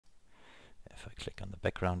If I click on the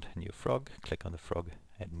background, new frog, click on the frog,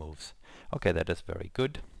 it moves. Okay, that is very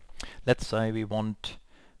good. Let's say we want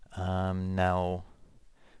now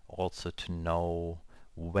also to know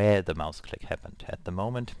where the mouse click happened. At the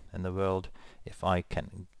moment in the world, if I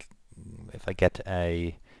get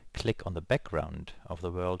a click on the background of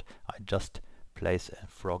the world, I just place a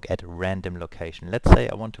frog at a random location. Let's say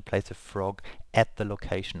I want to place a frog at the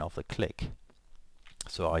location of the click.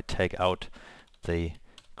 So I take out the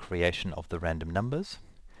creation of the random numbers,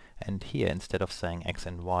 and here instead of saying x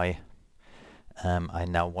and y, I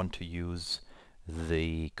now want to use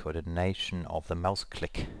the coordination of the mouse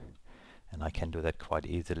click, and I can do that quite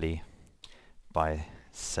easily by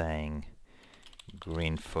saying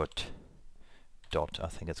Greenfoot dot, I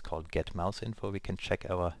think it's called get mouse info. We can check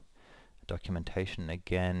our documentation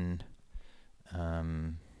again.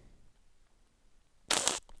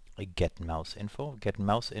 Get mouse info. Get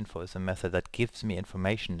mouse info is a method that gives me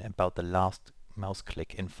information about the last mouse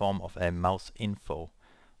click in form of a mouse info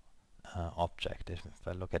object. If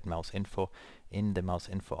I look at mouse info, in the mouse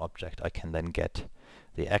info object I can then get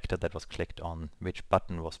the actor that was clicked on, which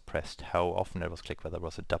button was pressed, how often it was clicked, whether it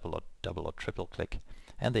was a double or triple click,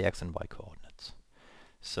 and the x and y coordinates.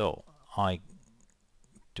 So I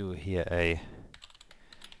do here a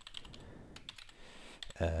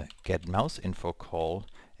get mouse info call,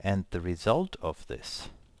 and the result of this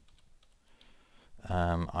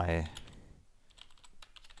I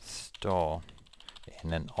store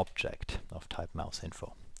in an object of type mouse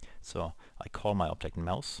info. So I call my object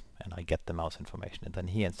mouse and I get the mouse information, and then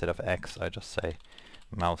here instead of x I just say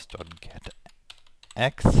mouse.get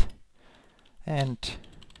x and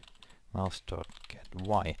mouse.get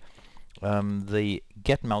y. The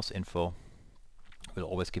get mouse info will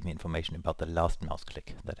always give me information about the last mouse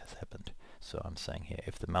click that has happened. So I'm saying here,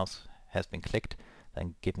 if the mouse has been clicked,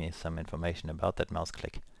 then give me some information about that mouse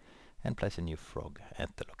click and place a new frog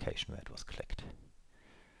at the location where it was clicked.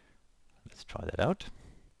 Let's try that out.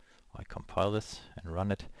 I compile this and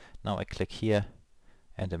run it. Now I click here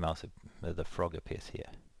and the frog appears here.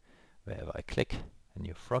 Wherever I click, a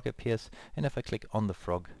new frog appears, and if I click on the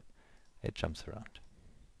frog, it jumps around.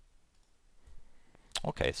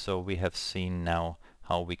 Okay, so we have seen now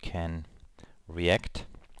how we can react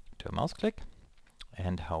to a mouse click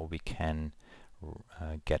and how we can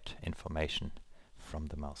get information from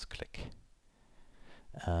the mouse click.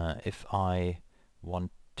 If I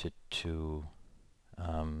wanted to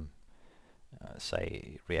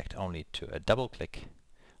say react only to a double click,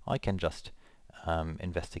 I can just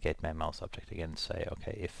investigate my mouse object again and say,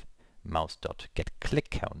 okay, if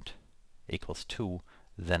mouse.getClickCount equals 2,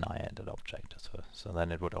 then I add an object. So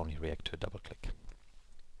then it would only react to a double click.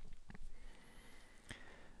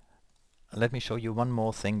 Let me show you one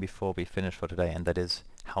more thing before we finish for today, and that is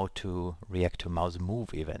how to react to mouse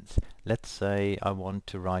move events. Let's say I want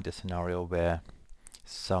to write a scenario where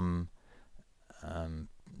some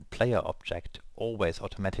player object always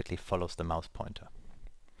automatically follows the mouse pointer.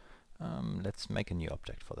 Let's make a new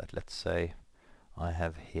object for that. Let's say I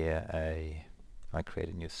have here I create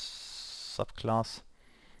a new subclass.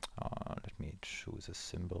 Let me choose a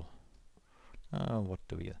symbol. What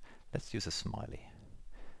do we use? Let's use a smiley.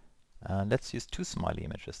 Let's use two smiley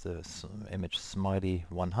images. The image smiley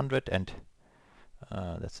 100 and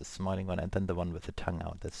that's the smiling one, and then the one with the tongue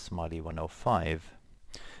out, that's smiley 105.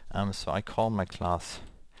 So I call my class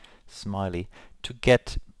smiley to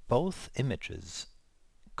get both images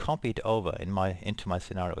copied over into my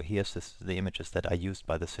scenario. Here's the images that I used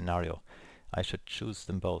by the scenario. I should choose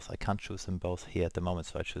them both. I can't choose them both here at the moment,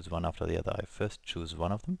 so I choose one after the other. I first choose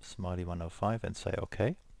one of them, smiley 105, and say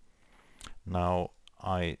OK. Now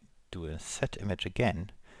I do a set image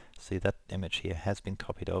again. See, that image here has been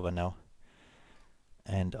copied over now,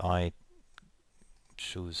 and I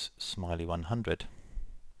choose smiley 100.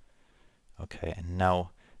 Okay, and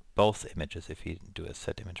now both images, if we do a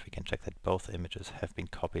set image, we can check that both images have been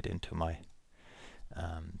copied into my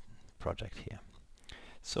project here.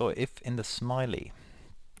 So if in the smiley,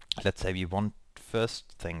 let's say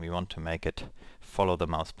first thing we want to make it follow the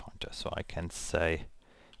mouse pointer, so I can say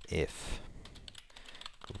if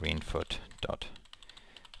Greenfoot dot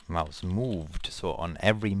mouse moved, so on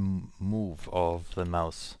every move of the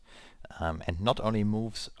mouse, and not only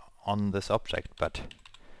moves on this object, but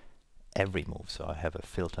every move. So I have a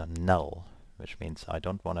filter null, which means I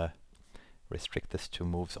don't want to restrict this to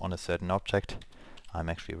moves on a certain object. I'm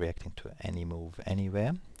actually reacting to any move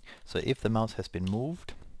anywhere. So if the mouse has been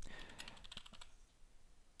moved,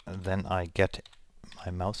 then I get my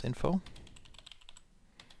mouse info,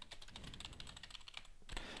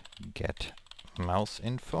 get mouse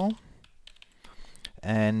info,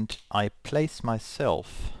 and I place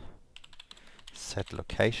myself set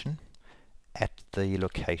location at the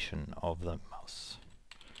location of the mouse.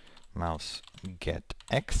 Mouse get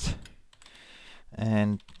X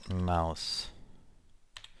and mouse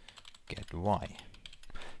get Y.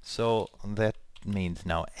 So that means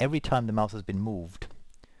now every time the mouse has been moved,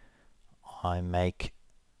 I make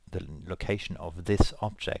the location of this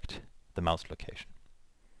object the mouse location.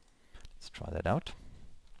 Let's try that out.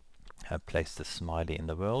 I place the smiley in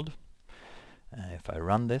the world. If I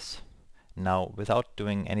run this, now without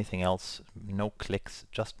doing anything else, no clicks,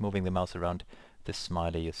 just moving the mouse around, this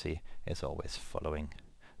smiley you see is always following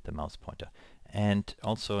the mouse pointer. And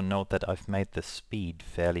also note that I've made the speed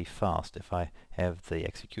fairly fast. If I have the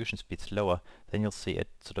execution speed slower, then you'll see it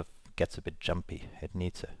sort of gets a bit jumpy. It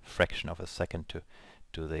needs a fraction of a second to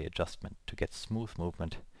do the adjustment. To get smooth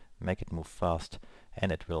movement, make it move fast,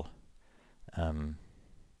 and it will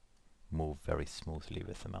move very smoothly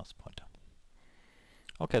with the mouse pointer.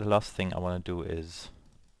 Okay, the last thing I want to do is,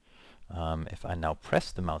 if I now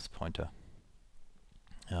press the mouse pointer,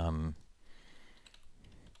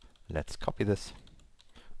 let's copy this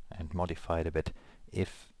and modify it a bit.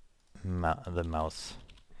 If the mouse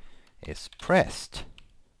is pressed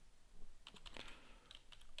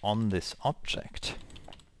on this object,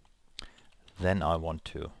 then I want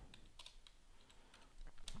to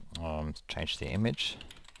change the image,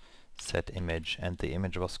 set image, and the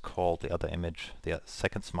image was called, the other image, the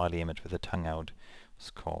second smiley image with the tongue out, was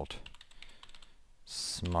called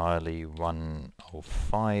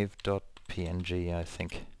smiley105.png, I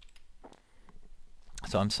think.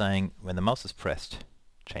 So I'm saying when the mouse is pressed,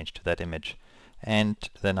 change to that image, and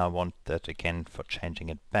then I want that again for changing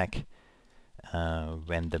it back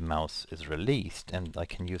when the mouse is released, and I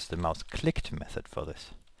can use the mouse clicked method for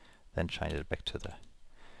this. Then change it back to the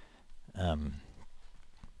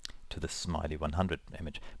smiley 100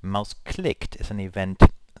 image. Mouse clicked is an event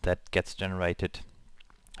that gets generated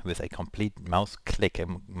with a complete mouse click. A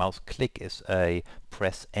mouse click is a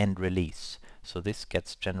press and release. So this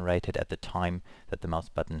gets generated at the time that the mouse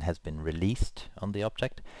button has been released on the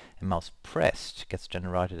object. A mouse pressed gets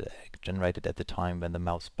generated at the time when the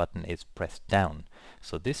mouse button is pressed down.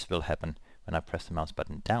 So this will happen when I press the mouse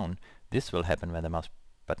button down. This will happen when the mouse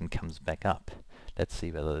button comes back up. Let's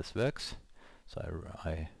see whether this works. So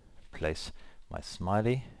I place my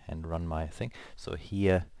smiley and run my thing. So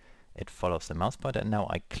here it follows the mouse pointer. Now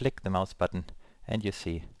I click the mouse button, and you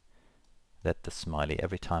see that the smiley,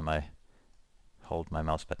 every time I hold my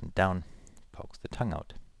mouse button down, pokes the tongue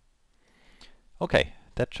out. Okay,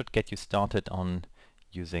 that should get you started on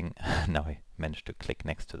using now I managed to click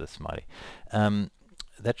next to the smiley.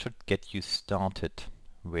 That should get you started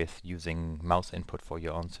with using mouse input for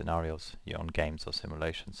your own scenarios, your own games or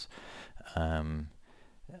simulations.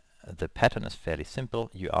 The pattern is fairly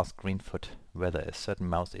simple. You ask Greenfoot whether a certain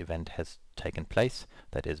mouse event has taken place,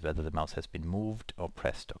 that is, whether the mouse has been moved or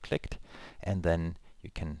pressed or clicked, and then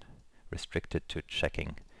you can restrict it to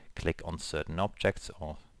checking click on certain objects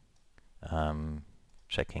or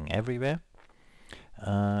checking everywhere.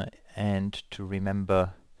 And to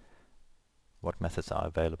remember what methods are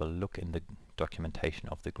available, look in the documentation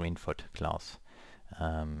of the Greenfoot class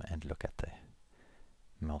and look at the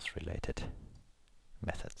mouse-related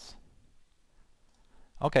methods.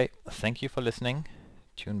 Okay, thank you for listening.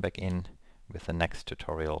 Tune back in with the next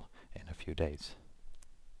tutorial in a few days.